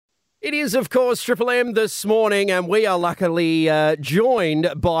It is, of course, Triple M this morning, and we are luckily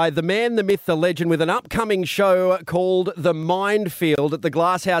joined by the man, the myth, the legend, with an upcoming show called The Minefield at the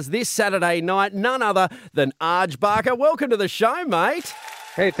Glasshouse this Saturday night. None other than Arj Barker. Welcome to the show, mate.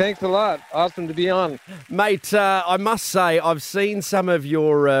 Hey, thanks a lot. Awesome to be on. Mate, I must say, I've seen some of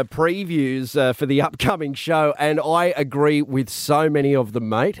your previews for the upcoming show, and I agree with so many of them,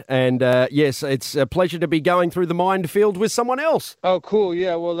 mate. And yes, it's a pleasure to be going through the minefield with someone else. Oh, cool.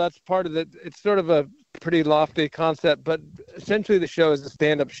 Yeah, well, that's part of it. It's sort of a pretty lofty concept, but essentially the show is a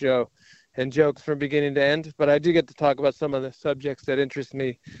stand-up show and jokes from beginning to end. But I do get to talk about some of the subjects that interest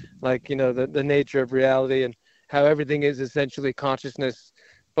me, like, you know, the nature of reality and how everything is essentially consciousness.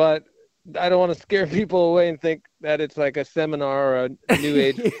 But I don't want to scare people away and think that it's like a seminar or a new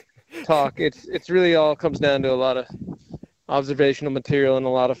age talk. It's really all comes down to a lot of observational material and a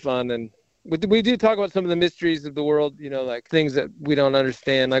lot of fun. And we do talk about some of the mysteries of the world, you know, like things that we don't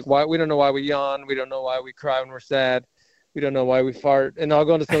understand, like why we don't know why we yawn. We don't know why we cry when we're sad. We don't know why we fart. And I'll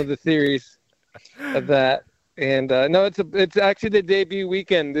go into some of the theories of that. And no, it's actually the debut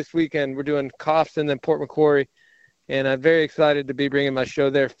weekend. This weekend we're doing Coughs and then Port Macquarie. And I'm very excited to be bringing my show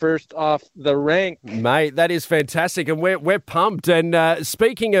there first off the rank. Mate, that is fantastic. And we're pumped. And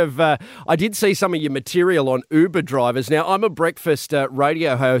speaking of, I did see some of your material on Uber drivers. Now, I'm a breakfast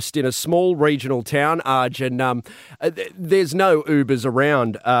radio host in a small regional town, Arj, and there's no Ubers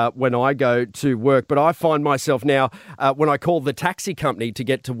around when I go to work. But I find myself now, when I call the taxi company to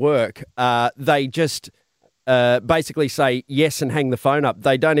get to work, they just basically say yes and hang the phone up.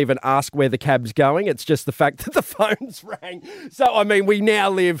 They don't even ask where the cab's going. It's just the fact that the phone's rang. So, I mean, we now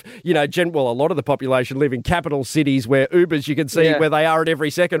live, you know, a lot of the population live in capital cities where Ubers, you can see where they are at every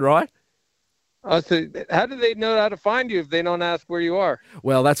second, right? Oh, so how do they know how to find you if they don't ask where you are?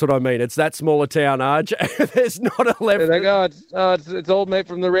 Well, that's what I mean. It's that smaller town, Arj. There's not a left. They're like, it's old mate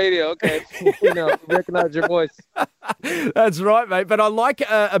from the radio. Okay, you know, recognize your voice. That's right, mate. But I like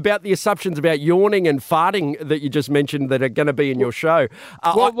about the assumptions about yawning and farting that you just mentioned that are going to be in your show.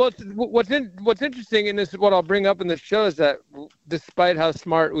 What's interesting in this, what I'll bring up in this show is that despite how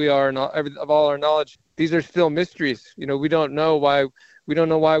smart we are and of all our knowledge, these are still mysteries. You know, we don't know why. We don't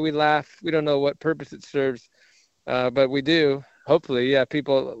know why we laugh. We don't know what purpose it serves, but we do. Hopefully,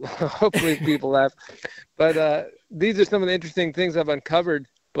 hopefully people laugh. But these are some of the interesting things I've uncovered.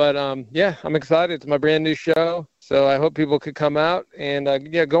 But yeah, I'm excited. It's my brand new show, so I hope people could come out and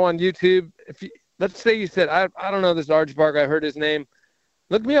go on YouTube. Let's say you said I don't know this Arj Barker. I heard his name.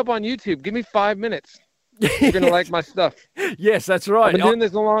 Look me up on YouTube. Give me 5 minutes. You're going to like my stuff. Yes, that's right. I've been doing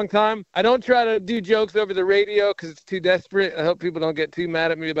this a long time. I don't try to do jokes over the radio because it's too desperate. I hope people don't get too mad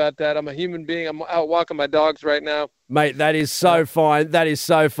at me about that. I'm a human being. I'm out walking my dogs right now. Mate, that is so fine. That is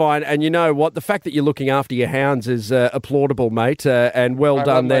so fine. And you know what? The fact that you're looking after your hounds is applaudable, mate, and well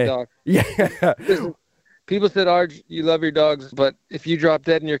done there. My dog. Yeah. Listen, people said, Arj, you love your dogs, but if you drop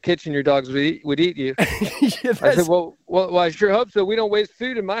dead in your kitchen, your dogs would eat you. I said, well, I sure hope so. We don't waste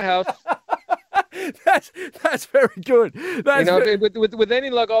food in my house. That's very good. With any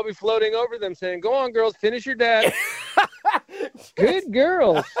luck, I'll be floating over them saying, "Go on, girls, finish your dad." Good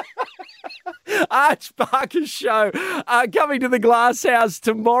girls. Arj Barker show coming to the Glasshouse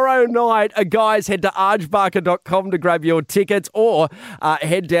tomorrow night. Guys, head to arjbarker.com to grab your tickets or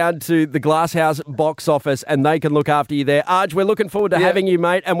head down to the Glasshouse box office and they can look after you there. Arj, we're looking forward to having you,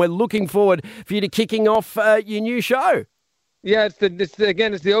 mate, and we're looking forward for you to kicking off your new show. Yeah, it's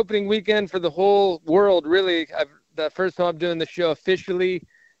the opening weekend for the whole world, really. The first time I'm doing the show officially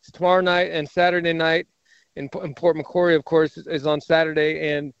is tomorrow night and Saturday night in Port Macquarie, of course, is on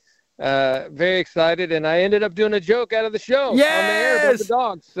Saturday. And very excited. And I ended up doing a joke out of the show on the air about the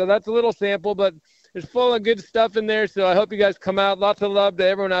dogs. So that's a little sample, but there's full of good stuff in there. So I hope you guys come out. Lots of love to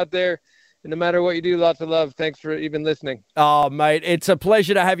everyone out there. And no matter what you do, lots of love. Thanks for even listening. Oh, mate, it's a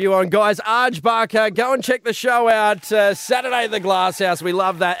pleasure to have you on. Guys, Arj Barker, go and check the show out. Saturday at the Glasshouse. We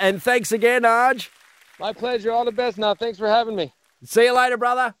love that. And thanks again, Arj. My pleasure. All the best now. Thanks for having me. See you later,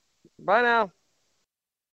 brother. Bye now.